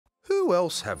Who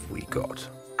else have we got?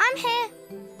 I'm here.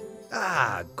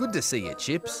 Ah, good to see you,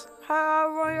 Chips.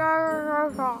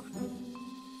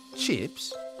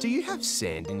 Chips, do you have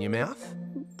sand in your mouth?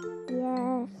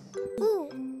 Yes. Ooh,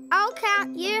 I'll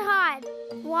count. You hide.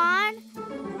 1,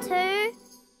 2,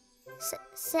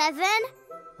 7.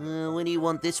 When do you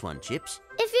want this one, Chips?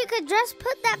 If you could just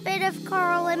put that bit of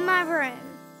coral in my room.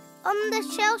 On the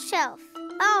shelf.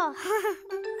 Oh,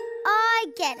 I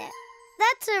get it.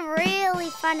 That's a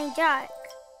really funny joke.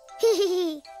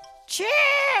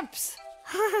 Chips!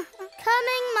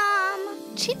 Coming,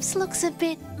 Mum. Chips looks a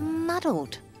bit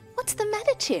muddled. What's the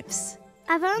matter, Chips?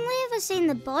 I've only ever seen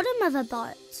the bottom of a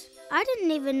boat. I didn't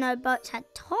even know boats had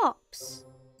tops.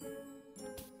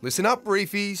 Listen up,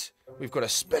 Reefies. We've got a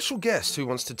special guest who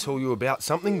wants to tell you about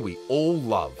something we all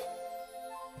love.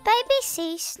 Baby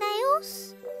sea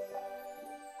snails?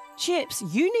 Chips,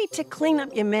 you need to clean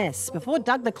up your mess before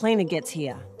Doug the cleaner gets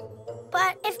here.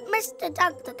 But if Mr.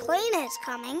 Doug the cleaner is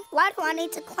coming, why do I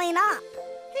need to clean up?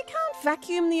 You can't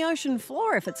vacuum the ocean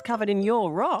floor if it's covered in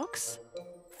your rocks.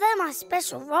 They're my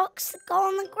special rocks that go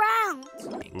on the ground.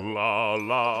 La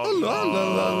la La la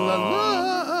la la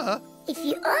la. If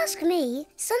you ask me,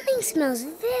 something smells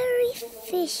very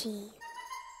fishy.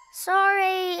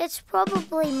 Sorry, it's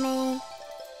probably me.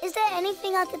 Is there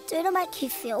anything I could do to make you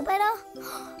feel better?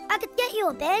 I could get you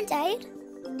a Band-Aid.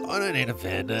 I don't need a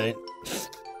Band-Aid.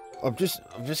 I've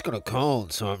just got a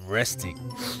cold, so I'm resting.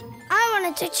 I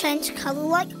wanted to change colour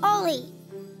like Ollie,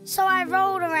 so I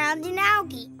rolled around in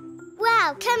algae.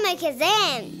 Wow, come make a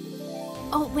zen.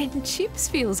 Oh, when Chips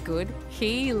feels good,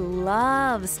 he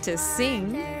loves to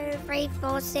sing. 1, 2, 3,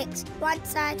 4, 6.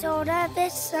 Once I told a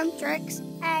fish some tricks.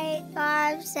 8,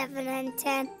 5, 7, and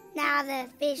 10. Now the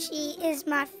fishy is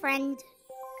my friend.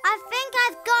 I think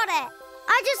I've got it.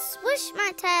 I just swish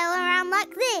my tail around like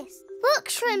this. Look,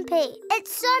 Shrimpy,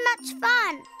 it's so much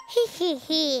fun.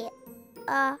 Hee.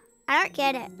 I don't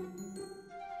get it.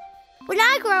 When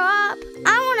I grow up,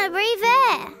 I want to breathe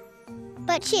air.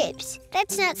 But Chips,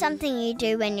 that's not something you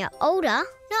do when you're older.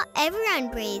 Not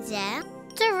everyone breathes air.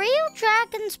 Do real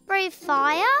dragons breathe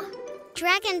fire?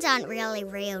 Dragons aren't really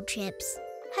real, Chips.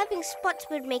 Having spots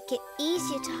would make it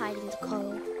easier to hide in the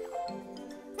coral.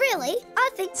 Really? I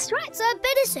think stripes are a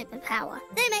better superpower.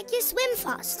 They make you swim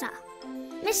faster.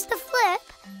 Mr. Flip,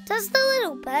 does the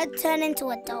little bird turn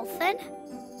into a dolphin?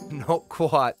 Not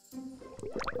quite.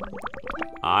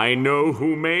 I know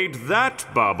who made that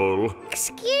bubble.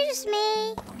 Excuse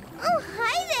me. Oh,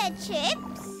 hi there,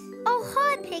 Chips. Oh,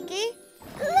 hi, Piggy.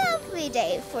 Lovely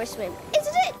day for a swim,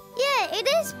 isn't it? Yeah, it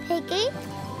is, Piggy.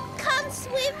 Come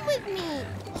swim with me.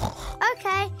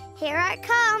 Okay, here I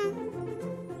come.